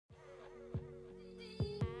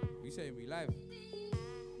live.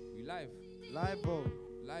 We live. Live-o.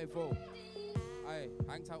 Live-o. Aye,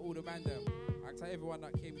 hang tight all the man them. Hang tight everyone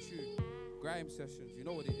that came through. Grime sessions, you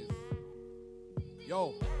know what it is.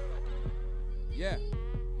 Yo. Yeah.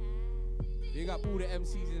 Big up all the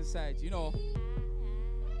MCs inside, you know.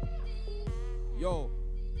 Yo.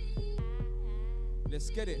 Let's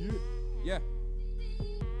get it. Yeah.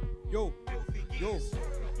 Yo. Yo.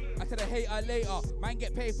 I tell the hater later, man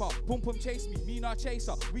get paper, pum pum chase me not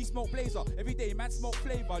chaser. We smoke blazer, every day man smoke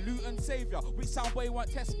flavor, loot and savior. Which sound boy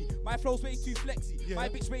won't test me? My flow's way too flexy, my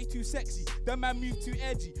bitch way too sexy. Them man move too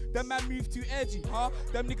edgy, them man move too edgy, huh?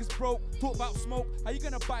 Them niggas broke, talk about smoke. How you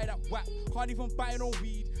gonna buy that whack? Can't even buy no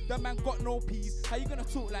weed. Them man got no peas. How you gonna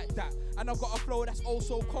talk like that? And I've got a flow that's oh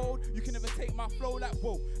so cold. You can never take my flow like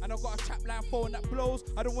whoa. And I've got a trap line phone that blows.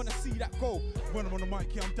 I don't wanna see that go. When I'm on the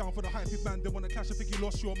mic, yeah, I'm down for the hype. If man, they wanna clash, I think you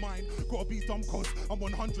lost your mind. Gotta be dumb cause I'm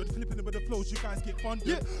 100. Flipping it with the flows, you guys get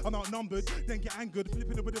funded. I'm outnumbered, then get angered.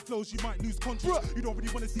 Flipping it with the flows, you might lose conscience. You don't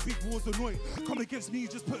really wanna see big wars annoyed. Come against me,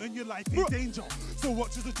 just putting your life in danger. So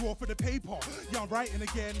watch as a draw for the paper. Yeah, I'm writing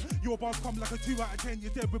again. Your bars come like a 2 out of 10.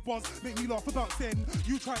 You're dead with bars, make me laugh about 10.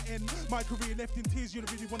 You try to end my career left in tears. You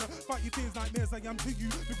don't really wanna fight your tears, nightmares I am to you.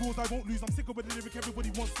 Because I won't lose, I'm sick of the lyric. Everybody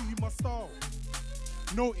wants to see my style.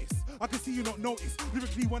 Notice, I can see you not notice.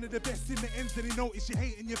 Lyrically one of the best in the ends, then they notice. You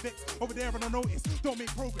hating your vex over there and I notice. Don't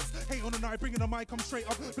make progress, hate on the night, bringing the mic, come straight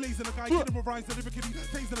up, blazing a guy, get him a rise, lyrically,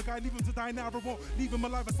 tasing a guy, leave him to die now, I won't leave him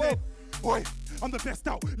alive, I said. Boy, I'm the best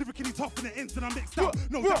out, lyrically tough in the ends and I'm next out.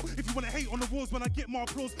 No doubt, if you wanna hate on the walls when I get my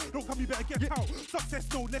applause, don't come, you better get out. Success,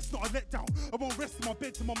 no less, not a letdown. I won't rest in my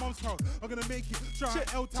bed till my mum's proud. I'm gonna make it, shout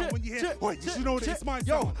out L-Town when you hear, boy, you should know that it's my sound.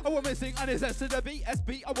 Yo, I want me sing and it's S to the B,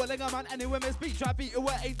 SB, I want like a man, anyway, me speak, try beat it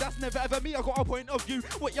where ain't, that's never ever me, I got a point of view.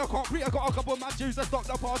 What you can't read, I got a couple of my Jews that stop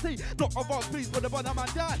the party. Not a boss, please, put the bottom man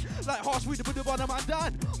down. Like harsh weed, put the bottom man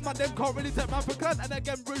down. Man, them can't really take man for granted. And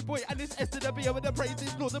again, rude boy, and it's S to the B, with the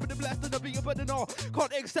praises, Lord, with the blessed and the beat, but the no.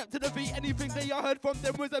 Can't accept to the beat, anything they I heard from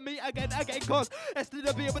them was a me again, cause S to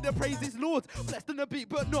the B, with the praises, Lord, blessed in the beat,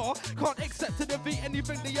 but no. Can't accept to the beat,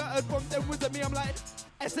 anything they I heard from them was a me, I'm like,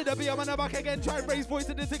 S to the B, I'm on the back again, try and raise voice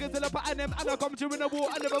in the tickets till I pattern them, and I come to in the war,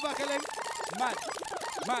 and never back again.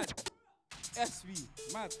 Mad.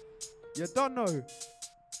 SV, mad. You don't know.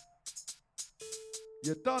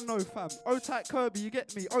 You don't know, fam. O-Type Kirby, you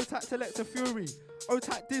get me. O-Type Selecta Fury.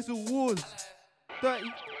 O-Type Dizzle, Warz.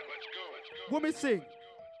 Durrty. Woman sing.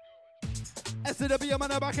 S to the B, I'm on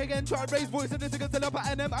the back again, try and raise voice in the tickets till I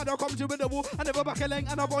pattern them, and I'll come to you in the wall, I never back a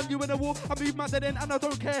length, and I run you in the wall, I move mad then, and I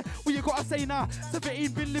don't care what you gotta say now.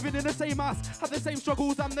 17, been living in the same house, had the same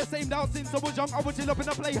struggles and the same doubts since I was young, I was chill up in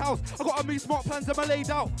the playhouse, I gotta move smart plans them I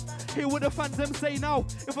laid out. Hear what the fans them say now,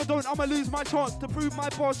 if I don't I'ma lose my chance to prove my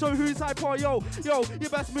bar, show who's hyper, yo, you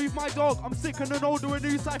best move my dog, I'm sick and an older, a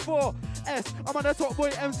new side 4, S, I'm on the top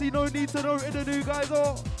boy MC, no need to know who the new guys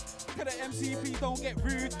are. To the MC, please don't get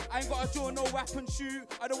rude. I ain't got a draw, no weapon shoot.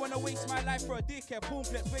 I don't wanna waste my life for a dickhead.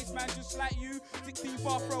 Boomflex, waste man just like you. 16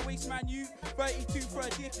 bar for a waste man, you. 32 for a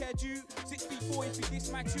dickhead, you. 64 if you diss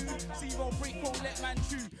my tune. See you won't break, won't let man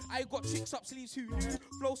chew. I got tricks up sleeves, who knew?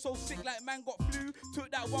 Flow so sick like man got flu. Took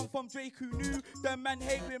that one from Drake, who knew? Them man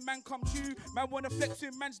hate when man come true. Man wanna flex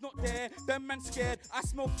when man's not there. Them man scared, I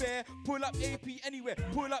smell fair. Pull up AP anywhere,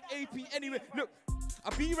 pull up AP anywhere. Look,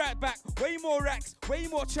 I'll be right back, way more racks, way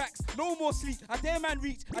more tracks, no more sleep. I dare man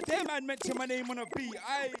reach, I dare man mention my name on a beat.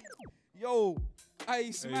 Aye, yo, aye,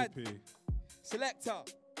 smad. Selecta,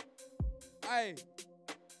 aye,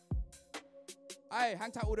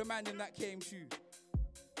 hang tight all the man in that came true.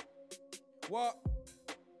 What?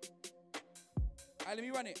 Aye, let me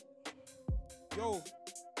run it. Yo,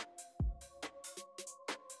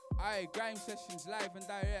 aye, Grime sessions live and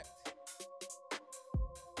direct.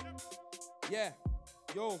 Yeah.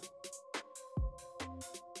 Yo,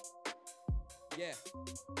 yeah,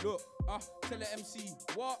 look, tell the MC,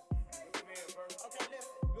 what?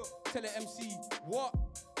 Look, tell the MC, what?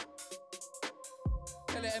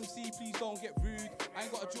 Tell the MC, please don't get rude. I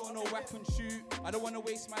ain't got a draw, no weapon shoot. I don't wanna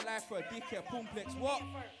waste my life for a dickhead, complex, what?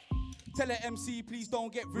 Tell the MC, please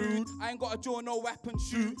don't get rude. I ain't got a draw, no weapon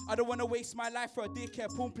shoot. I don't wanna waste my life for a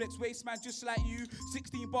dickhead, complex waste man just like you.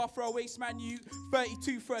 16 bar for a waste man, you.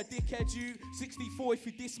 32 for a dickhead, you. 64 if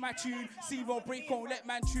you diss my tune. See won't break, won't let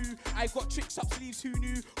man chew. I got tricks up sleeves, who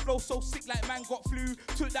knew? Flow so sick like man got flu.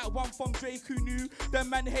 Took that one from Drake, who knew? Them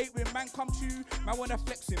man hate when man come true. Man wanna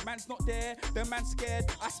flex when man's not there. Them man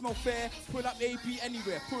scared, I smell fair. Pull up AP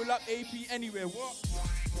anywhere, pull up AP anywhere. What?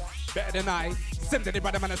 better than I. Send any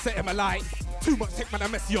brother man and set him alight. Too much tech man, I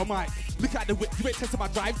mess your mic. Look at the whip, you ain't testing my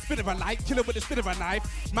drive. Spin of a light, kill him with the spin of a knife.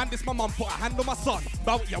 Man, this my mum put a hand on my son.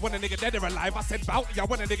 Bout ya, want a nigga dead or alive. I said bout ya,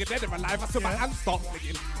 want a nigga dead or alive. I said my hand start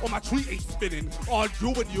flicking, or my tree ain't spinning. All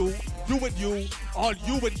you and you, all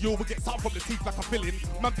you and you will get something from the teeth like a filling.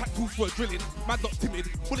 Man pack tools for a drilling, man not timid.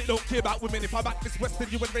 Bullet don't care about women. If I back this Western,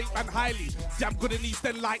 you would rate man highly. See, I'm good in East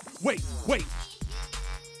End like, wait.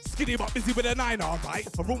 Skinny but busy with a 9, alright.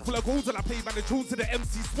 A room full of goals and I play man the tune to the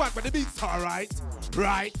MC swag when the beats alright.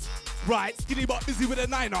 Right. Skinny but busy with a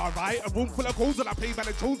 9, alright. A room full of goals and I play man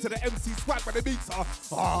the tune to the MC swag when the beats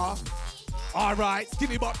are. Alright,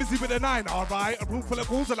 skinny but busy with a 9, alright. A room full of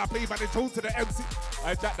goals and I play man the tune to the MC.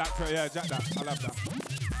 Jack that, yeah, Jack that.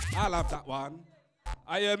 I love that one.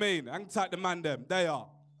 I hear mean, hang tight the man them, they are.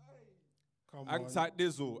 Hang tight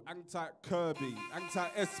Dizzle, hang tight Kirby, hang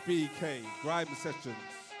tight SBK, Grime Sessions.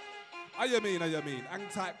 I mean, hang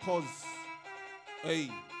tight Cos.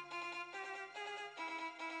 Hey.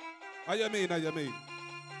 I mean.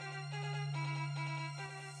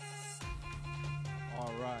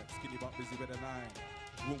 Alright, skinny but busy with a 9.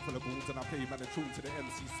 Room full of goons and I play man the tune to the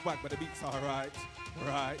MC swag, but the beats alright.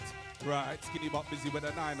 Right. Skinny but busy with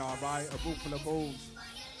a 9, alright. A room full of goons.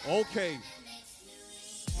 Okay.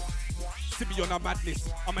 See me on a madness.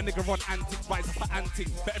 I'm a nigga run antics, rise up for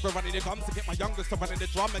anting. Better running the gums to get my youngest to run in the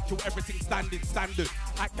drum and kill everything standard.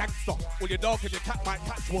 Act gangster, or your dog and your cat might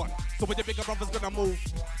catch one. So when your bigger brother's gonna move,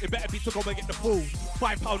 it better be to go and get the food.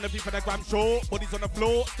 £5 every for the gram short, bodies on the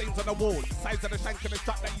floor, stains on the wall. The size of the shank and the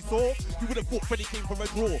strap that you saw, you would have thought Freddy came from a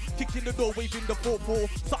draw. Kicking the door, waving the 4-4.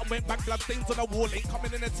 Something went back, blood stains on the wall. Ain't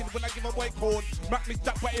coming in a tin when I give away corn. Mac me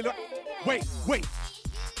jack, but it look. Wait.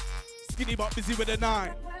 Skinny but busy with a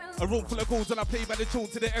 9. A room full of goals and I play by the tune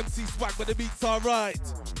to the MC swag where the beats are right.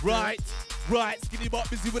 Skinny but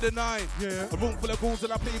busy with a 9. Yeah. A room full of goals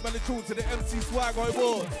and I play by the tune to the MC swag I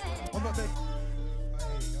was. I'm not there.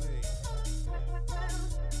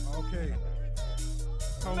 Okay.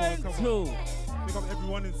 Come on. Pick up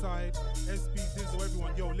everyone inside. SB, Dizzle,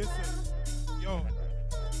 everyone. Yo, listen. Yo.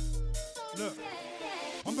 Look.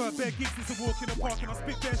 I'm going bare gigs, it's a walk in the park and I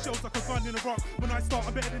spit bare shows like a gun in a rock. When I start,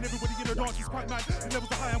 I'm better than everybody in the dance, it's quite mad. The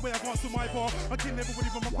levels are high and way I advance to my bar. I kill everybody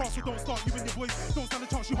from my cross, so don't start, you and your boys. Don't stand a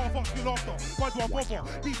chance, you half answer your laughter. Why do I bother?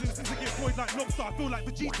 These instances I get void like lobster, I feel like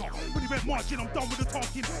Vegeta. When he went marching, I'm done with the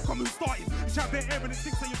talking. Come who's starting? You chat bare air and it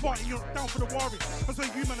thinks that you're fighting, you're down for the warring. I say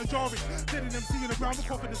you man are jarring. Dead in MC in the ground, we're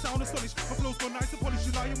coughing, the sound astonished. My flow's gone nice and polished,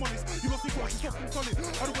 you lie, you're honest. You lost me watch, you soft and solid.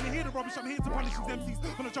 I don't want to hear the rubbish, I'm here to punish these MCs.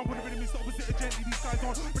 When I jump on the rhythm, it's opposite of gently. These guys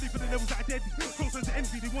aren't ready for the levels that are deadly. Close to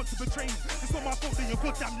envy, they want to betray me. It's not my fault that you're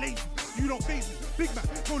goddamn lazy. You don't phase me. Big man,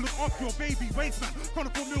 go look after your baby. Waste man,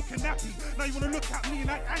 chronicle milk and nappy. Now you want to look at me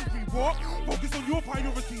and act angry, what? Focus on your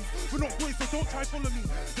priorities. We're not boys, so don't try follow me.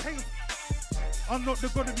 The haters, I'm not the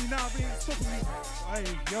god of me now, they ain't stopping me. Hey,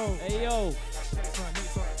 yo. Next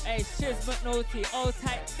one. Hey, Shizz, McNaughty, old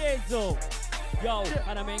tight Dizzle. Yo,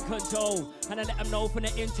 and I'm in control. And I let them know from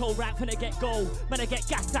the intro, right from the get-go. Man, I get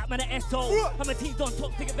gassed out, man, I SO. And my team's on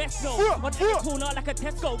top, take a vest, no. On every corner like a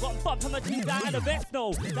Tesco. Got bumped and my team's out of the vest,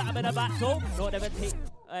 no. That I'm in a battle, no, never take.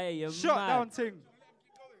 Hey, you Shut mad. down ting.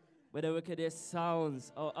 With the wickedest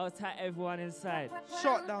sounds. Oh, I'll tight everyone inside.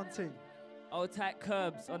 Shut down ting. I'll tight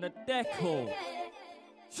curbs on the deco.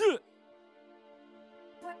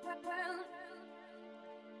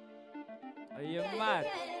 Are you mad?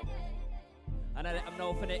 And I let them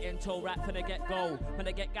know for the intro, rap for the get-go. When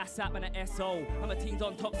they get gas out, man, the SO. And my team's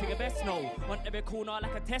on top, figure best, no. On every corner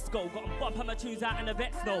like a Tesco. Got them bump and my tunes out in the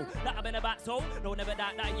vets, no. That I've been about, so no, never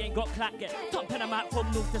that you ain't got clap yet. Top and I'm out from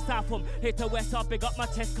north to south, from here to west. I'll big up my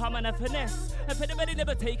chest, come and a finesse. And for the ready,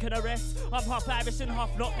 never taking a rest. I'm half Irish and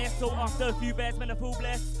half not nest, so after a few bears, man, I feel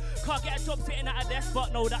blessed. Can't get a job sitting at a desk,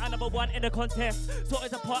 but know that I'm number one in the contest. So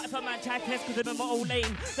it's a part if a man try test, cause I'm in my own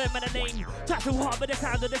lane. Then man a name, try too hard, but the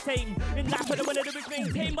sound are the same. In life, when the winner the big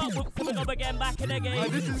thing came up, whoops, so we go again back in the game.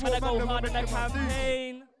 And I go hard in the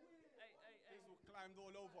campaign.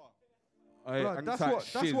 Right,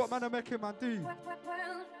 that's what man are making man do.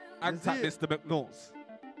 And tap Mr. McNaughty.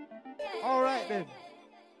 Alright then.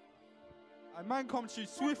 A man comes to you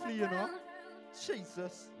swiftly, you know.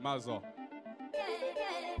 Jesus. Mazza.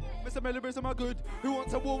 Mr. Melibris, am I good? Who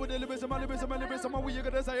wants a war with the Libris? Am I Libris? What you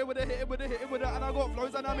gonna say? With a hit, and I got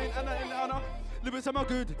flows, and I'm in, and Lyricism are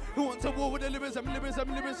good. Who wants a war with the lyricism?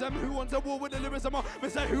 Who wants a war with the lyricism? Me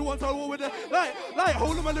say who wants a war with the like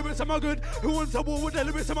hold on, my lyricism are good. Who wants a war with the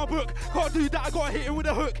lyricism? I book. Can't do that. I gotta hit him with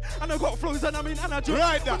a hook, and I got flows and and I joke.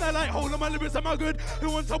 Right now. When I like hold on, my lyricism are good. Who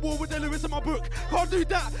wants a war with the lyricism? I book. Can't do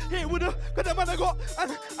that. Hit him with a cause the man I got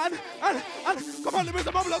and come on,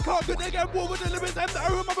 lyricism. I'm like can't good again. War with the lyricism. I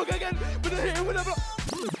remember book again. But I hit him with a block.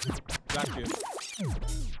 Thank you.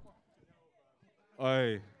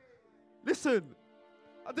 Oi. Listen,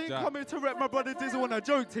 I didn't come here to rep my brother Dizzle on a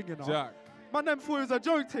joke thing, you know. Jack. My name for you is a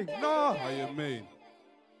joke thing. Nah. How you mean?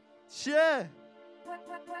 Yeah.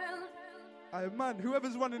 Aye, man,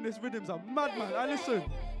 whoever's running this rhythm's a madman. I listen.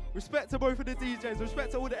 Respect to both of the DJs.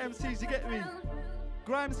 Respect to all the MCs. You get me?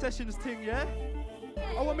 Grime sessions thing, yeah.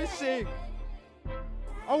 I want me sing.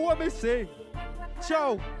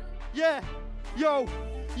 Cho. Yeah. Yo.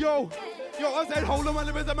 I said, hold on, my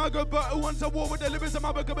lyricism are good, but who wants a war with the lyricism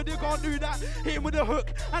are good, but you can't do that. Hit him with a hook,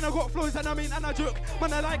 and I got flows, and I joke.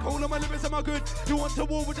 Man, I like, hold on, my lyricism are good. Who wants a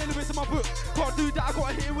war with the lyricism are book? Can't do that, I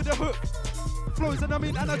gotta hit him with a hook. Flows, and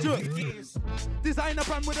I joke. Designer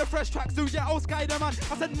brand with a fresh tracksuit, yeah, I'll sky the man.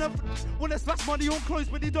 I said, enough, wanna splash money on clothes,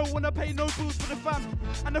 but they don't wanna pay no bills for the fam.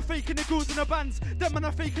 And they're faking the goals and the bands, them man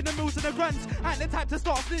are faking the mills and the grands. Ain't the type to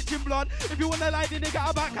start snitching blood. If you wanna lie, then they got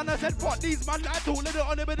her back. And I said, fuck these man, I don't let it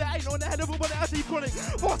on it, but they ain't on the head of them, but I see chronic.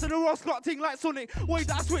 Boss of the Ross clock ting like Sonic. Way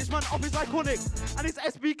that I switch, man, up is iconic. And it's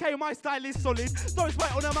SBK, my style is solid. Don't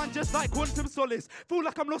sweat on a man just like Quantum Solace. Feel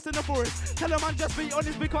like I'm lost in the forest. Tell a man just be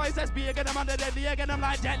honest because it's SB again, I'm under deadly again. I'm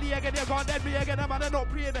like deadly again, you can't dead me again, I'm under not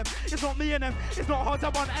pre them. It's not me and them, it's not hard to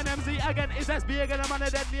want NMZ again. It's SB again, I'm under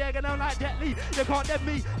deadly again. I'm like deadly, you can't dead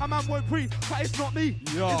me. A man won't pre, but it's not me.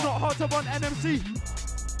 Yeah. It's not hard to want NMC.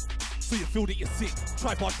 So you feel that you're sick.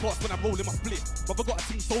 Try bar fast when I'm rolling my split. But I got a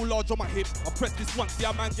thing so large on my hip. I press this once, see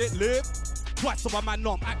a man get lit. Twice, so my man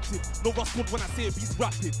know I'm active. No Ross good when I say it, he's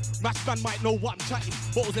rapping. Match man might know what I'm chatting.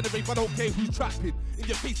 Bottles in the rave, I don't care who's trapping. In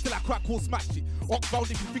your face till I crack or smash it. Ox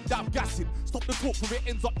round if you think that I'm gassing. Stop the talk for it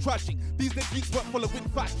ends up tragic. These niggas work following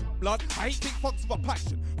fashion. Blood, I ain't take fucks with a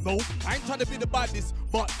passion. No, I ain't trying to be the baddest.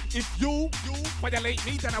 But if you violate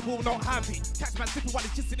me, then I will not have it. Catch man sipping while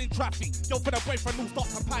he's kissing in traffic. Yo, for the boyfriend who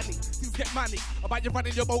starts to panic. Things get manic. About you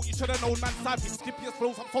running your boat, you should have known man savage. Skip your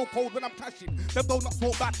flows, I'm so cold when I'm clashing. Them donuts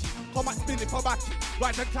won't back it. Come and spin if I back it.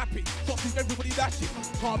 Rise and clap it. Shots with everybody dashing.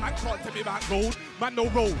 Car man can't tell me about road. Man no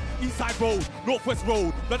road. East side road. Northwest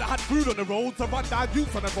road. But I had food on the road. So run down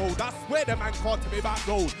youth on the road. I swear the man can't tell me about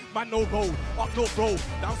road. Man no road. Up north road.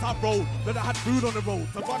 Down south road. But I had food on the road.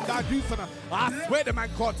 So run down youth on the I swear the man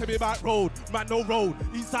can't tell me about road. Man no road.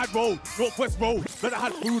 East side road. Northwest road. But I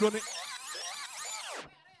had food on it.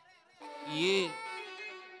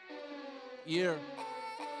 Yeah.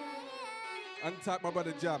 Untype my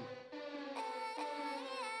brother Jam.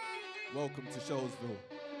 Welcome to Showsville.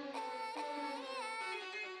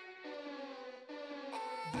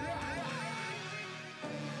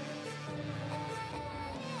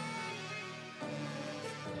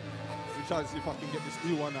 We're trying to see if I can get this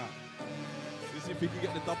new one out. Let's see if we can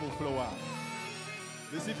get the double flow out.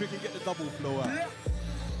 Let's see if we can get the double flow out.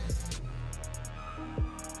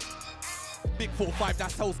 Big 4-5,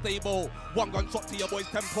 that's so stable. One gunshot to your boy's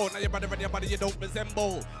tempo. Now your brother and your body you don't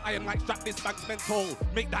resemble. I am like strap this bank's mental.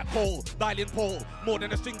 Make that call, dial in Paul. More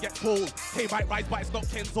than a string gets pulled. K might rise, but it's not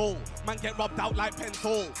Kenzo. Man get rubbed out like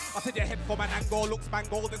pencil. I said your head from an angle looks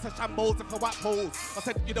mangled. It's a shambles if a whack holes. I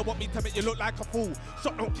said you don't want me to make you look like a fool.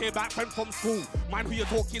 Shot don't care about friend from school. Mind who you're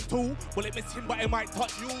talking to. Will it miss him, but it might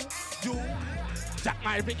touch you. Jack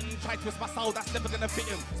my written, try to twist my soul, that's never gonna fit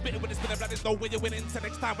him. Spitting with the spinner blood, there's no way you're winning. So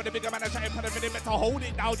next time when the bigger man is trying to put a rhythm, better hold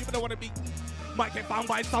it down. You don't wanna be. Might get found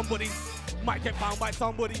by somebody. Might get found by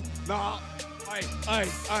somebody. Nah,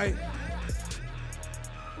 aye.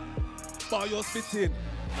 Bar you're spitting.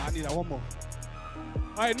 Nah, I need that one more.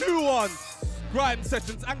 Alright, new ones. Grime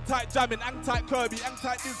sessions, Ang tight Jammin, Ang tight Kirby, Ang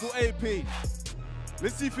tight Dizzle AP.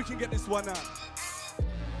 Let's see if we can get this one out.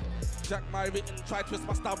 Jack my written, try to twist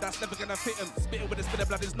my style, that's never gonna fit him. Spitting with the spinner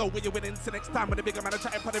blood, there's no way you're winning. So next time when the bigger man is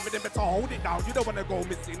trying to put a rhythm, better hold it down. You don't wanna go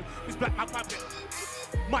missing. This black man grab it.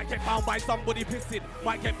 Might get found by somebody pissing.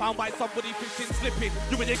 Might get found by somebody fishing, slipping.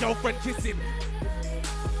 You and your girlfriend kissing.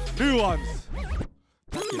 New ones.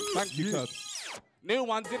 Thank you, Kirby. New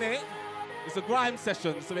ones in it. It's a grime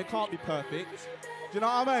session, so it can't be perfect. Do you know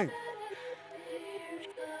what I mean?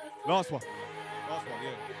 Last one,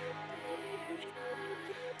 yeah.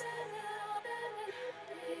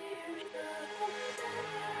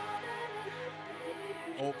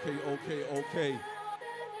 Okay.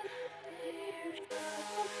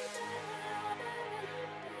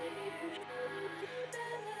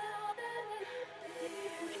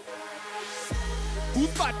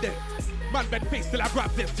 them? Man bend face till I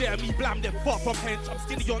grab them. Jeremy blam them far from hench. I'm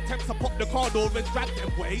skinny on temps, I pop the car door and drag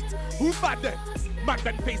them. Wait, who bad them? Man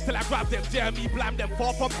bend face till I grab them. Jeremy blam them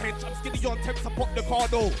far from hench. I'm skinny on temps, I pop the car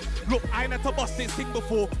door. Look, I ain't had to bust this thing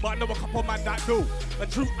before, but I know a couple man that do. And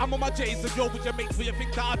true, I'm on my J's and yo with your mates where you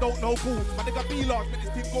think that I don't know fools. My nigga be large, but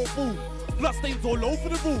this thing go fool. Blood stains all over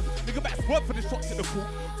the room. Nigga better swerve for the shots in the pool.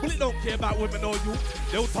 Bullet don't care about women or you.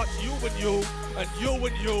 They'll touch you and you, and you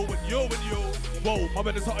and you, and you and you. Whoa, my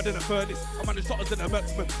man is hotter than a furnace. I'm on the shotters than a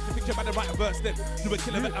marksman. You think you're about to write a verse then? You a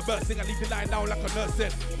killer better versing and leave you lying down like a nurse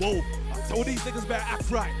then. Whoa, I told these niggas better act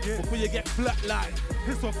right before you get flatlined.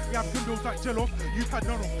 Piss off, you have windows like gel off, you've had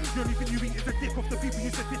none off. The only thing you eat is a dick off the people you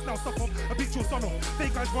said this now suck off. A bitch your son off,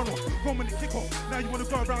 fake guys run off, 1 minute kick off. Now you wanna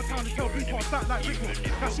go around town and tell people I'm fat like Rick off.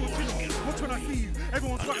 That's your chin off, watch when I see you.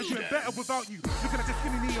 Everyone's trying to do it better without you. Looking at your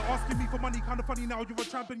skinny knee, you're asking me for money, kinda funny now. You're a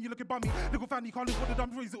tramp and you're looking bummy. Little fanny, can't live what the dumb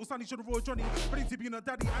phrase. Little sonny should've rolled Johnny. Ready to be in a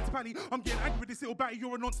daddy, anti-panny. I'm getting angry with this little batty,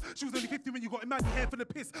 you're a nonce. She was only 50 when you got a man, hair for the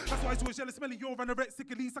piss. That's why I always jealous smelly, you're anorexic,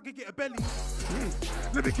 at least I can get a belly.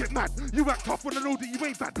 Let me get mad, you act tough when I know that you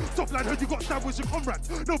ain't bad. Soft lad, heard you got stabbed with your comrades.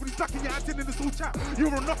 Nobody's backing your acting in this whole chat.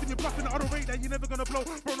 You're on nothing, you're bluffing, I don't rate that, you're never gonna blow.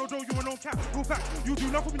 Bro, no, you're a non-cat. Real fact, you do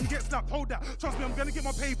nothing when you get slapped, hold that. Trust me, I'm gonna get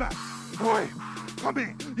my payback. Boy, come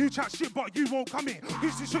in, you chat shit, but you won't come in.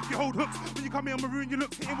 You should shook your hold hooks. When you come in, I'ma ruin your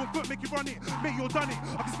looks. Hit him with foot, make you run it. Mate, you're done it.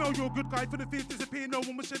 I can smell you're a good guy for the fears disappear. No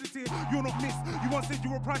one will shed a tear. You're not missed. You once said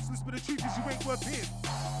you were priceless, but the truth is you ain't worth peers.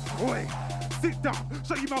 Boy, sit down,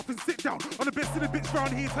 shut your mouth and sit down. On the best of the bits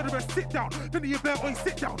round here, tell the rest sit down. Then you better oi,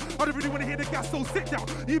 sit down. I don't really want to hear the gas, so sit down.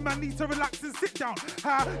 You man need to relax and sit down.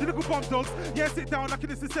 Ha, you little bomb dogs. Yeah, sit down like in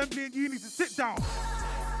this assembly and you need to sit down.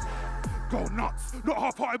 Go nuts, not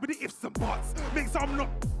half-hearted with the ifs and buts. Makes I'm not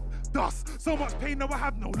dust. So much pain, now I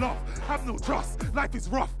have no love, have no trust. Life is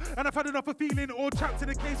rough, and I've had enough of feeling all trapped in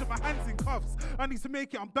a cage with my hands in cuffs. I need to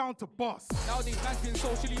make it, I'm bound to bust. Nowadays, man's been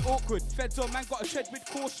socially awkward. Feds on, man got a tread with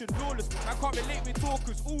caution. Lawless, man can't relate with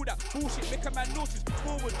talkers. All that bullshit, make a man nauseous.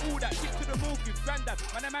 Forward, all that shit to the mortgage. Granddad,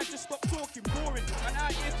 man, a man just stop talking. Boring, man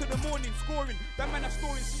out here to the morning. Scoring, that man are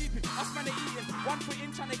scoring, sleeping. Us man are eating. 1 foot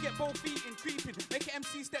in, trying to get both feet in. Creeping, make an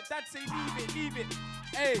MC step, dad say leave it, leave it.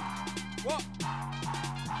 Hey, what?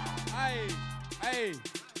 Hey,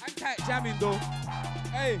 I'm tight jamming though.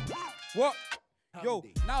 Hey, what? Yo,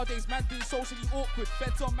 nowadays man being socially awkward.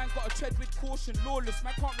 Feds on, man got a tread with caution. Lawless,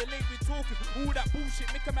 man can't relate with talking. All that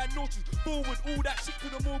bullshit, make a man nauseous. Forward, all that shit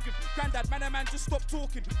to the mortgage. Granddad, man, a man just stop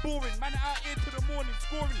talking. Boring, man out here to the morning.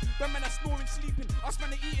 Scoring, them man are snoring, sleeping. Us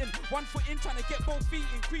man are eating. 1 foot in, trying to get both feet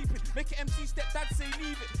in. Creeping, make an MC step, dad say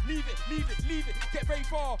leave it, leave it, leave it, leave it. Get very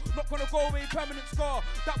far, not gonna go away, permanent scar.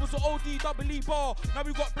 That was an OD double E bar. Now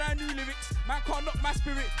we got brand new lyrics. Man can't knock my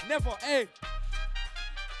spirit, never, hey.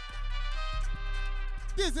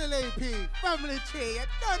 Dizzle AP, family tree, you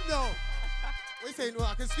don't know. We saying, well,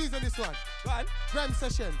 I can squeeze on this one. Go on. Grime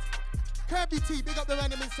sessions. Kirby T, big up the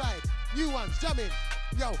random inside. New ones, Jammin.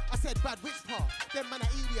 Yo, I said bad which part? Them man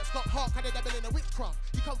are idiots, got heart, kinda dabble in a witchcraft.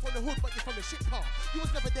 You come from the hood, but you're from the shit part. You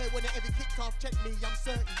was never there when it ever kicked off. Check me, I'm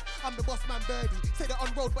certain. I'm the boss man birdie. Say they're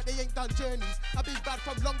on road, but they ain't done journeys. I've been bad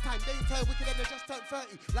from long time. They ain't tell wicked and they just turned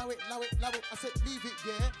 30. Low it, low it, low it. I said leave it,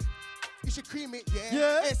 yeah. You should cream it, yeah.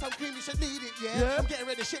 Yeah. Hey, some cream, you should need it, yeah. Yeah. I'm getting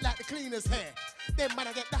rid of shit like the cleaner's hair. Then man,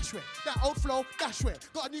 I get dash way. That old flow, dash way.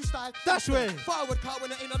 Got a new style, Dash way. Forward car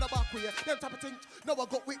when I ain't on the back way. Them type of thing. No, I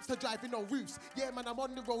got whips to drive in no roofs. Yeah, man, I'm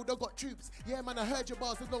on the road, I got troops. Yeah, man, I heard your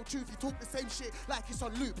bars, there's no truth. You talk the same shit like it's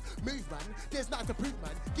on loop. Move, man, there's nothing to prove,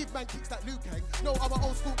 man. Give man kicks like Liu Kang. No, I'm an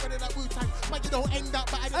old school running like Wu-Tang. Man, you don't end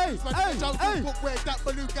up, but I just man. Hey, Jungle hey. book, where's that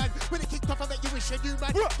balloon gang? When it kicked off, I bet you wish you knew,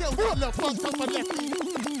 man. Girls got love, fucked up on left.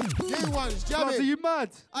 New ones, Guys, are Jammin. you mad?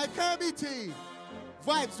 I Kirby T.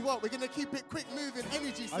 Vibes, what? We're gonna keep it quick moving,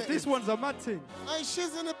 energy set. This one's a mad thing. I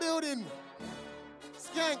Shizz in the building.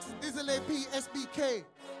 Skanks, Dizzle AP, SBK.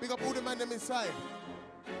 Big up all the man them inside.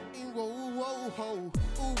 Ooh, whoa, ho.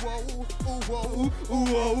 Ooh, whoa, ooh, whoa. Ooh,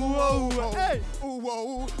 whoa, whoa, hey. Ooh,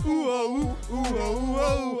 whoa, Ooh, whoa, ooh,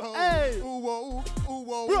 whoa, hey. Ooh, whoa, ooh,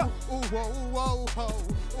 whoa. Bruh. Ooh, whoa, ho.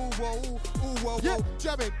 Ooh, whoa, ooh, whoa, Yeah. whoa.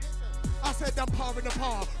 Jammin. I said I'm par in the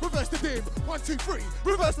par, reverse the dim, 1, 2, 3,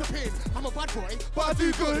 reverse the pin. I'm a bad boy, but I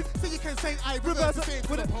do good. So you can say I reverse the pin.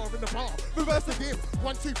 With a par in the par, reverse the dim,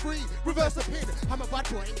 1, 2, 3, reverse the pin. I'm a bad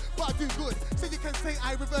boy, but I do good. So you can say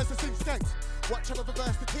I reverse the sing skanks. Watch how I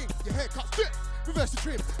reverse the king. Your haircut strip, reverse the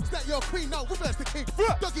trim. Is that your queen? No, reverse the king.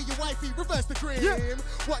 Doggy, your wifey, reverse the grim.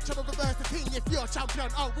 Watch out, reverse the king. If you're champion,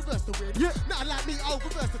 oh, reverse the win. Not like me, oh,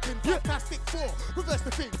 reverse the tin. Fantastic four, reverse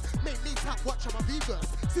the thing. Make me tap, watch how I reverse.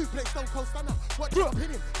 Suplex, stone cold stunner. Watch how I pin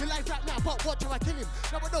him. You like that now, but watch how I kill him.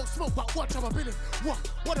 Now I don't smoke, but watch how I bill him.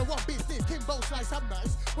 What a one business. Kimbo slice, I'm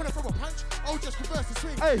nice. When I throw a punch, oh, just reverse the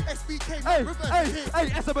swing. SBK, man, reverse the hit.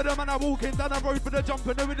 Hey, it's a bit of man, I walking down the road for the jump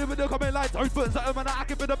and with the coming lights. Old foot, so man, I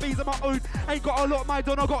can for the bees of my own. Ain't got a lot, my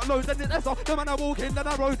done, I got loads. And it's the man, I walking down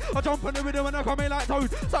the road. I jump in the rhythm and I coming like toad.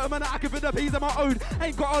 So man, I can for the bees of my own.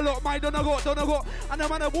 Ain't got a lot, my done, I got. And the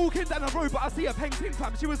man, I walking down the road, but I see a painting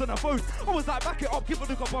fam, she was on her phone. I was like, back it up, give her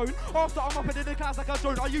the bone. After I'm up in the class like a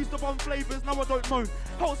drone, I used to bomb flavors, now I don't moan.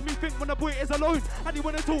 Helps me think when the boy is alone. And you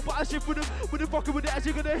wanna talk, but I shift with the fucking with it as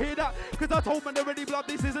you're gonna hear that. Cause I told man already, blood,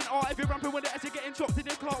 this isn't art. If you're ramping with it as you're getting chopped in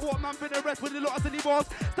the clock, what man finna rest with a lot of silly bars.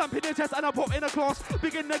 Stamp in the chest and I pop in a class.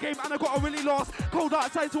 Big in the game and I got a really last. Cold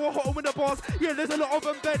outside to a hot with the bars. Yeah, there's a lot of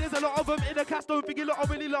them there, there's a lot of them in the cast. Don't think a lot of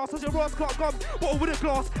really last. As your Ross clock gum, bottle with a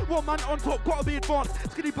glass. One man on top, gotta be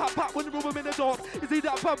advanced. Skinny pat when the room in the dark. Is he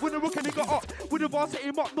that bad when the rook and he got up? With the bars hit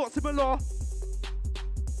him up, not similar.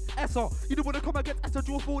 Essa, you don't wanna come against Essa,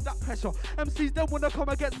 draw forward that pressure. MCs don't wanna come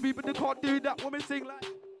against me, but they can't do that. Women sing like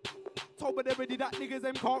told me they ready that niggas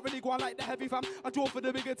them can't really go on like the heavy fam. I draw for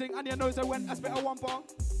the bigger thing and you know so when I spit a one bar.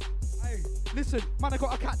 Hey, listen, man, I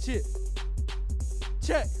gotta catch it.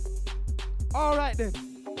 Check. Alright then.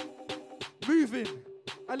 Moving.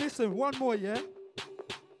 And listen, one more, yeah?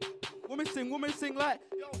 Women sing like,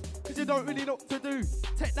 yo, cause you don't really know what to do.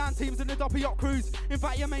 Take down teams in the double yacht cruise.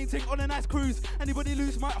 Invite your main thing on a nice cruise. Anybody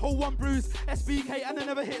loose might hold one bruise. SBK and it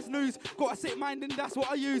never hits news. Got a sick mind and that's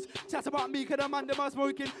what I use. Chat about me cause the man them are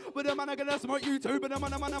smoking. But the man are gonna smoke you too. But the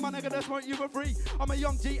man are gonna smoke you for free. I'm a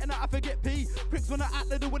young G and I forget P. Pricks wanna act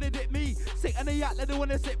like they wanna dip me. Sick and they act like they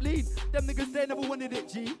wanna sip lean. Them niggas they never wanted it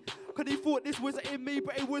G. Cause they thought this was in me.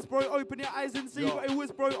 But it was bro, open your eyes and see. But it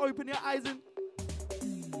was bro, open your eyes and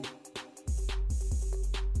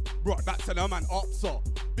bro, that's an man up,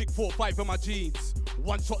 Big 4-5 in my jeans.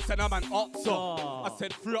 One shot send a man up, I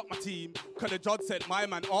said free up my team. Cause the judge said my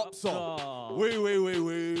man up, Wait,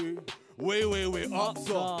 up,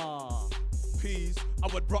 Peas, I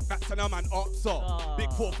would rock that send a man up, Big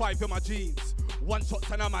 4-5 in my jeans. One shot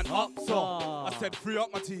send a man up, I said free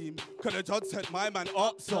up my team. Cause the judge said my man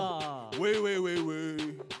up, Wait,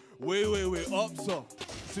 up,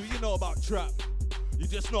 So you know about trap, you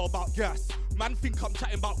just know about gas. Man think I'm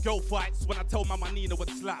chatting about girl fights when I tell my Nina would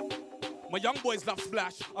slap. My young boys love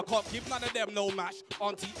splash. I can't give none of them no mash.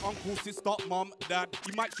 Auntie, uncle, sister, mum, dad.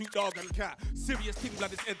 You might shoot dog and cat. Serious thing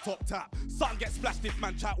blood is head top tap. Son gets splashed if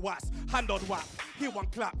man chat was. Hand on whack. Hear one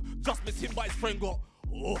clap. Just miss him but his friend got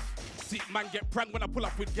see man get pranked when I pull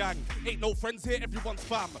up with gang. Ain't no friends here, everyone's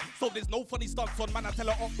fam. So there's no funny stunts on man. I tell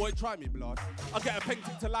her, boy, try me, blood. I get a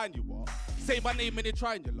painting to line you what? Say my name and they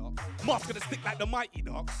trying you lot. Mask gonna stick like the mighty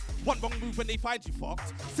ducks. One wrong move and they find you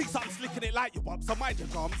fucked. See something slicking it like you up, so mind your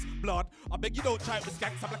gums, blood. I beg you don't try it with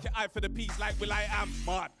skanks. I'm like your eye for the peas, like will I am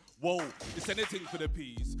mad. Whoa, it's anything for the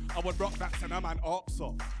peas. I would rock that and a man up,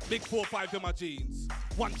 so. Big 4-5 in my jeans.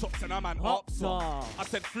 One shot and a man up, so. I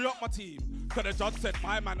said free up my team. Cause the judge said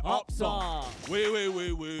my man up, so. Wait,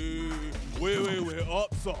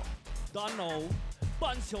 up, so. Don't know.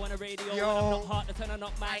 Bun show on the radio. Yo. When I'm not hard to turn on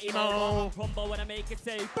up my emo. Rumble when I make it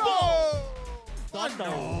say boom. Don't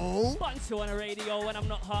know. Bun show on the radio when I'm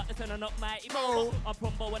not hard to turn on up my emo. I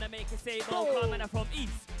rumble when I make it say boom. Come and I'm from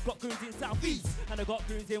east. Got goons in southeast and I got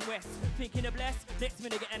goons in west. Thinking of blessed, next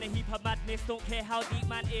minute getting a heap of madness. Don't care how deep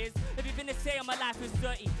man is. If you've been to say my life is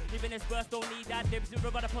dirty, living this verse don't need that. Dibs with a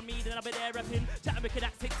run up on me, then I'll be there rapping. Chatting wicked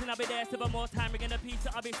at 6 and I'll be there 7 more time. Ringing a piece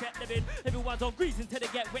that I'll be set living. Everyone's on grease until they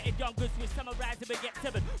get wetted. Young goods switch samurai till we get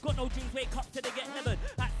 7. Got no dreams, wake up till they get 11.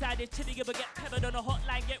 Outside is chilly, you get peppered on a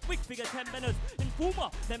hotline, get wig figure 10 minutes. Informer,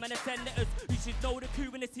 them and send letters. You should know the crew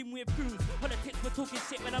when it's in with crews. Politics, we're talking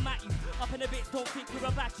shit when I'm at you. Up in a bit, don't think we're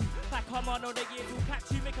about you. Back come on the years will catch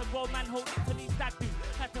you. Make a grown man hold it to these stag do.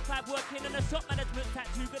 Had to 5 working in a shop management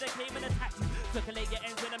tattoo. Gonna came and attack you. Circulate your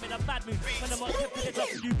ends when I'm in a bad mood. When I'm on tip to the top,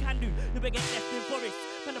 you can do. You better get left in forest.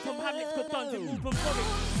 When I'm from Hamlet's got dons and move from forest.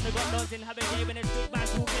 They got dons in having game when it's big man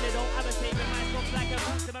talking. They don't have a saving man from like a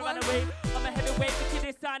boots and I run away. I'm a heavyweight, but to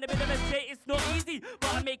this time a bit of a state. It's not easy, but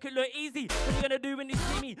I make it look easy. What you gonna do when you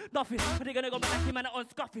see me? Nothing. But they're gonna go back to man on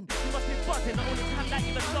scuffing. You must be buzzing. The only time that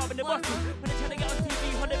you were starving the busting. When they're trying to get on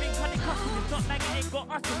TV, when they've been cutting cussing. It's not like it ain't got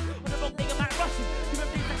us. On the wrong thing, I might rush him. You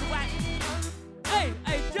remember things like a whack.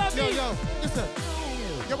 Hey, Jammin. Yo, listen.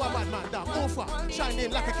 Yo, I'm bad man, damn author. Shining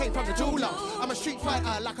like I came from the jeweler. I'm a street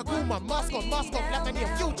fighter like a cool man. Mask off like my near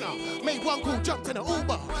future. Made one call, jumped in an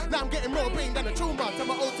Uber. Now I'm getting more brain than a tumor. Tell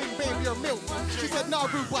my old thing, baby, you're milk. She said, nah,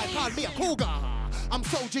 rude boy, call me a cougar. I'm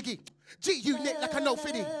so jiggy. G-Unit like I know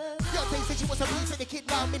Fiddy. Your thing said she was a beast in the kid,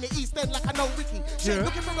 now I'm in the East End like I know Ricky. She ain't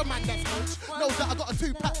looking for a man that's hunch. Knows that I got a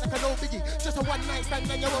 2-pack like I know Biggie. Just a one night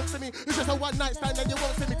stand and you won't see me. It's just a one night stand and you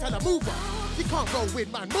won't see me. Tell her move her. You can't roll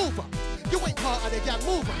with man, move her. You ain't part of the gang,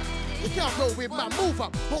 move her. You can't roll with man, move her.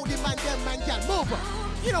 Holding man, them man, gang, move her.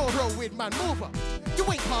 You don't roll with man, move her. You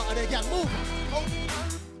ain't part of the gang, move her.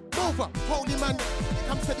 Move her, holy man.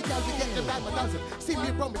 Come to the girls, we get them like a dozen. See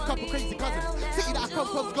me run with a couple crazy cousins. City that I come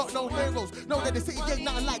from's got no heroes. Know that the city ain't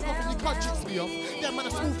nothing like nothing, you can't tricks me off. Them man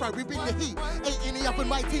a smooth fry, we bring the heat. Ain't in the oven,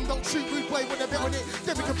 my team don't shoot rude boy with a bit on it.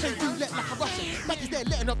 Then we can play roulette like a Russian. Maggie's there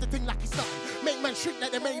letting off the thing like it's something. Make man shrink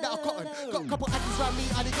like they're made out of cotton. Got a couple actors around me,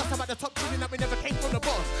 and they got some at the top tuning that we never came from the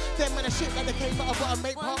bottom. Them man a shit like they came out of bottom.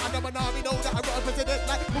 Make part of them an army, know that I run a president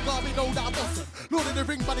like Mugabe, know that I'm awesome. Lord of the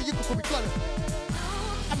Ring, buddy, you can call me Gollum.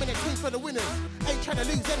 I'm in a team for the winners. Ain't trying to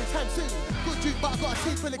lose anytime soon. Good dude, but I got a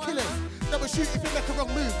team full of killers. Never shoot if you make a wrong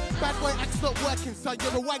move. Bad boy act's not working, son.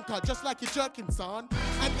 You're a wanker, just like you're jerking, son.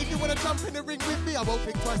 And if you wanna jump in the ring with me, I won't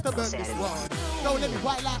think twice to burn this one. Don't let me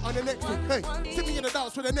white light on the next thing. Hey, see me in the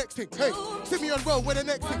dance with the next thing. Hey, see me on roll with the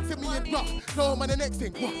next thing. See me in rock, no I'm on the next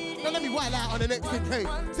thing. What? Don't let me white light on the next thing. Hey,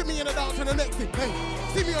 see me in the dance with the next thing. Hey,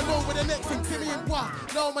 see me on roll with the next thing. See me in what?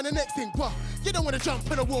 No I'm on the next thing. What? You don't wanna jump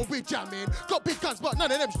in a wall with Jammin. Got big guns, but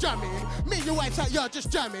none of them's jamming. Me and your wife's out, you're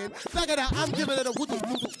just jamming. Look at that, I'm giving it a woodoo.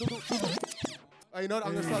 Oh, you know what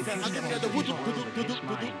I'm gonna start saying? I'm giving it a woodoo.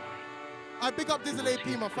 I big up Dizzle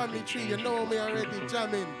AP, my family tree. You know me already,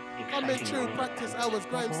 jamming. I'm in true practice hours,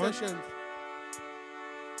 grime sessions.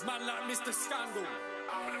 Man like Mr. Scandal.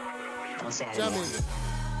 Jamming.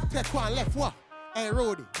 Take one left, what? Hey,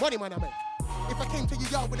 Roddy, money man I make. If I came to your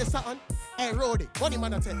yard with a Saturn, hey, Roddy, money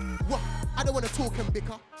man I take. What? I don't wanna talk and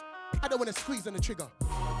bicker. I don't wanna squeeze on the trigger.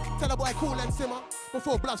 Tell a boy cool and simmer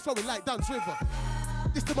before blood's flowing like Dunn's River.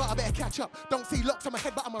 This time I better catch up. Don't see locks on my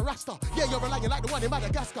head, but I'm a rasta. Yeah, you're a lion like the one in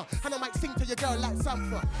Madagascar. And I might sing to your girl like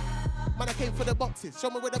Sampha. Man, I came for the boxes. Show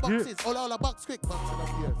me where the box is. All the box quick boxes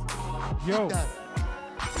of years. Yo.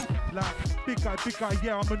 Like, big guy,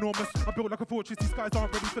 yeah, I'm enormous. I'm built like a fortress, these guys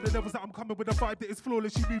aren't ready for the levels that I'm coming with. A vibe that is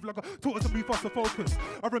flawless, she move like a tortoise and move fast to focus.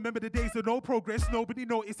 I remember the days of no progress, nobody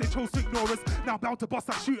noticed, they chose to ignore us. Now bound to bust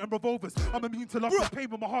like shooting revolvers. I'm immune to love, the pain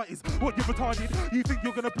when my heart is. What, you're retarded? You think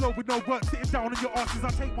you're gonna blow with no work, sitting down on your asses, I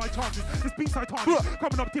take my chances. This beat's I target,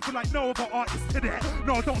 coming up different like no other artist. Cadet,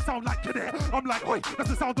 no, I don't sound like cadet. I'm like, oi, that's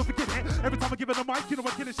the sound of a cadet. Every time I give it a mic, you know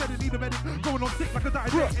I kill it, shedding, need a medic. Going on sick like a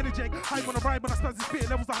diet, energetic. High when I ride, when I spaz, the spirit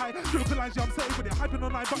levels are high. Critical lines, yeah, I'm certain with it. Hyping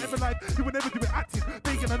online, but ever live. You will never do it acting.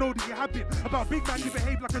 Begging, I know that you have been. About big man, you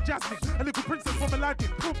behave like a Jasmine. A little princess from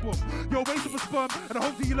Aladdin. Boom, boom. You're a waste of a sperm. And I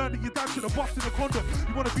hope that you learn that your dad should have busted a condom.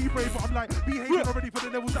 You want to be brave, but I'm like, behaving already for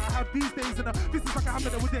the levels that I have these days. And this is like a hammer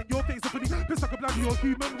that would dent your face. Up in the piss like a bladder, your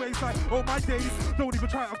human ways. Like, oh my days. Don't even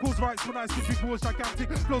try it. Of course, rights when I speak big walls,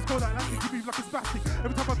 gigantic. Flows cold like Atlantic. You move like a spastic.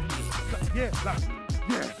 Every time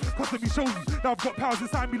yeah, cause let me show you. Now I've got powers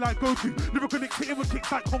inside me like Goku. Lyrical nicks hitting with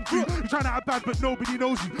kicks like concrete. You're trying to act bad, but nobody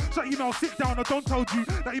knows you. Shut your mouth, sit down, I don't told you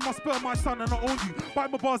that you must spur my son and not own you.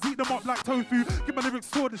 Bite my bars, eat them up like tofu. Give my lyrics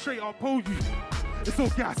sword and straight up pole you. It's all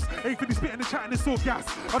gas. Ain't finished spitting and chatting, it's all gas.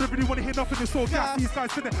 I don't really want to hear nothing, it's all gas. These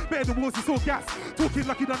guys spinning better than Warz, it's all gas. Talking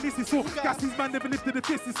like he done this, it's all gas. These man never lifted a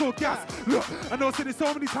fist, it's all gas. Look, I know I've said it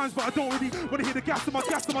so many times, but I don't really want to hear the gas on my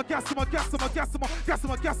gas, on my gas, on my gas, on my gas, on my gas, on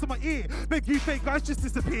my gas, on my ear. Beg you fake guys just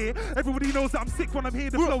disappear. Everybody knows that I'm sick when I'm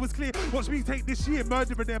here, the flow is clear. Watch me take this year,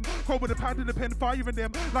 murdering them. Cold with a pad and a pen, firing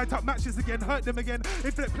them. Light up matches again, hurt them again.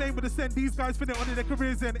 Infinite playing with a send, these guys fin it on in their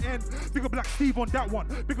careers and end. Big up Black Steve on that one.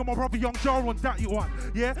 Big up my brother Young Jar on that one.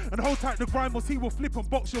 Yeah? And hold tight the Grime, he will flip and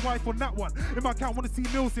box your wife on that one. In my account, want to see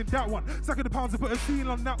Mills in that one. Second the pounds and put a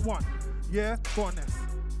seal on that one. Yeah, go on, Ness.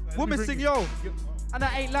 Woman sing, yo. And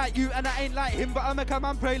I ain't like you, and I ain't like him, but I make a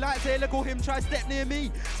man pray like say, look him, try step near me.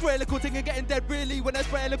 Swear little thing and getting dead really. When I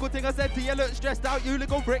swear little thing, I said to you, look stressed out, you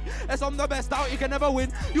little prick. As I'm the best out, you can never win.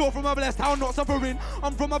 You're from a blessed town, not suffering.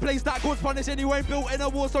 I'm from a place that God's punish anyway, built in a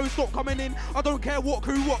war, so stop coming in. I don't care what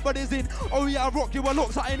crew, what but is in. Oh yeah, I rock you, I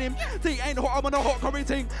lock something in. T ain't hot, I'm on a hot curry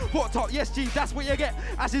ting. Hot top, yes G, that's what you get.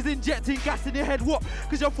 Ashes injecting gas in your head, what?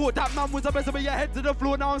 Cause you thought that man was the best of your head to the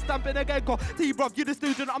floor, now I'm stamping again. T bruv, you the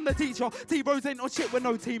student, I'm the teacher. T bros ain't no shit. shit with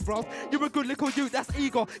no team, bruv. You're a good little youth, that's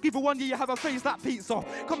ego. Give you 1 year, you have a face like pizza.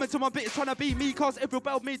 Coming to my bitch trying to be me, cause if you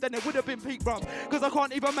bailed me, then it would have been peak, bruv. Cause I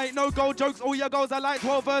can't even make no goal jokes. All your girls are like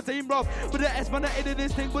 12, 13, bruv. But the S man in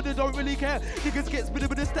this thing, but they don't really care. Niggas get spitted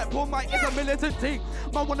with a step on mic, it's a militant thing.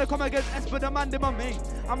 Man wanna come against S, but the man, they my mate.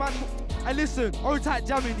 Hey, listen, O-Type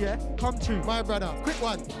jamming, yeah? Come true. My brother, quick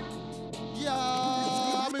one. Yeah,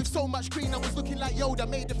 I moved so much green, I was looking like Yoda,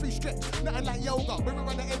 made the free stretch, nothing like yoga. We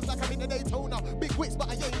run the ends like I'm in the Daytona. Big wits, but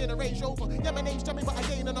I ain't in a Range Rover. Yeah, my name's Jammin, but I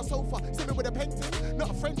ain't on a sofa. See me with a pen thing, not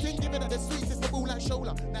a friend thing, giving her the sweetest, the ball like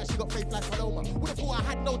shoulder. Now she got faith like Paloma. Would've thought I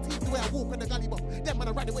had no teeth the way I walk on the gully bop. Them man,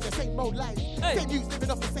 I ride it with the same old life. Hey. Same youths living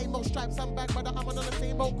off the same old stripes. I'm back, brother, I'm on the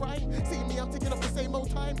same old grind. See me, I'm ticking off the same old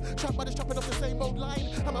time. Trap brothers chopping off the same old line.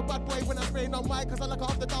 I'm a bad boy when I'm spraying on mic, cause I like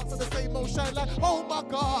off the dance on the same old shine like, oh my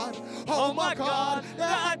God, oh my God. They're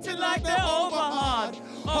acting like they're over hard.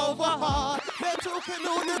 They're talking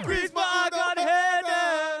all the breeze, but I got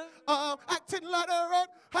headed. Acting like they're on,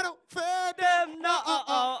 I don't fear them. No,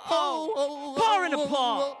 Par in the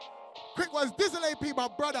park. Quick ones, Dizzle AP, my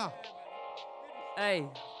brother. Hey.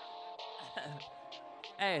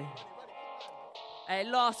 Hey. Hey,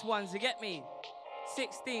 last ones, you get me?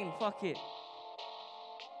 16, fuck it.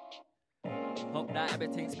 Hope that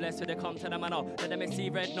everything's blessed when they come to the manor. Let them see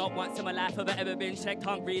red, not once in my life have I ever been checked.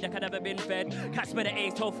 Hungry, like I've never been fed. Catch me the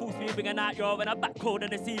ace, told full speed, bringing out your when I back cold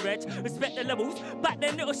and the sea reg. Respect the levels, back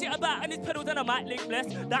then little shit about and his pedals and I might link bless.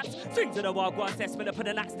 That's swings of the wild one test when I put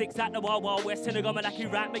the knack sticks at the wild west. And they got me like you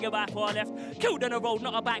right, make a right far left. Killed on the road,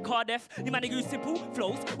 not a back car death. You man, use simple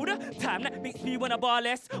flows all the time. That makes me when I bar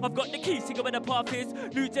less. I've got the keys to go where the path is.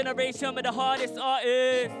 New generation with the hardest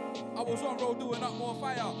artist. I was on road doing up more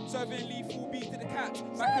fire, serving lethal beat to the catch.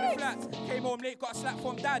 Back in the flats, came home late, got a slap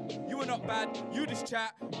from dad. You were not bad, you just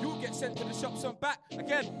chat. You'll get sent to the shops and back.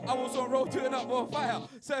 Again, I was on road doing up more fire,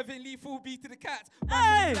 serving lethal beat to the cats.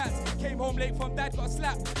 Back in the flats, came home late from dad, got a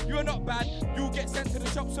slap. You were not bad, you'll get sent to the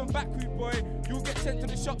shops and back, rude boy. You'll get sent to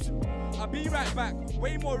the shops. I'll be right back.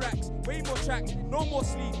 Way more racks, way more tracks, no more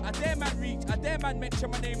sleep. I dare man reach, I dare man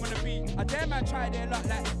mention my name on the beat. I dare man try their luck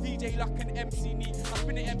like DJ Luck and MC Neat. I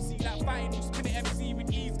spin it MC like vinyl, spin it MC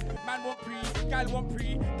with ease. Man want pre, gal want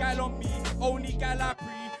pre, gal on me, only gal I pre.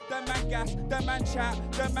 Them man gas, them man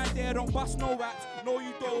chat, them man there don't bust no rats. No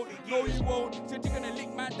you don't, no you won't. Said you're gonna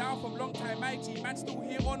lick man down from long time, my G. Man still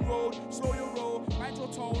here on road, slow your roll, mind your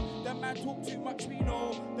tone. Them man talk too much, we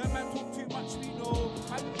know. Them man talk too much, we know.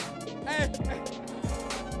 Hey,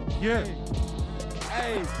 yeah.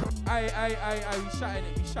 Hey, we shutting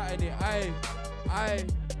it,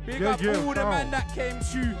 Big up all the man that came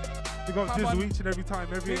through. Big up Dizzle each and every time.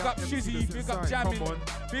 Big up Shizz, big up Jammin,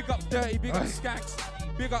 big up Durrty, big up Skanks,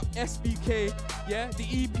 big up SBK, yeah? The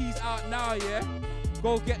EP's out now, yeah?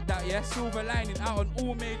 Go get that, yeah? Silver Lining out on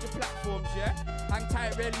all major platforms, yeah? Hang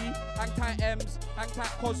tight Relly, hang tight Ems, hang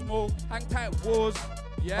tight Cosmo, hang tight Warz,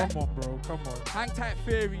 yeah? Come on, bro, come on. Hang tight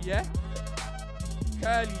Theory, yeah?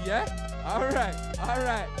 Curly, yeah?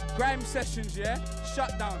 Alright. Grime sessions, yeah?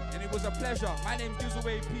 Shut down, and it was a pleasure. My name's Dizzle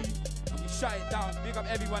AP, and we shut it down. Big up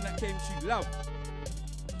everyone that came to you. Love.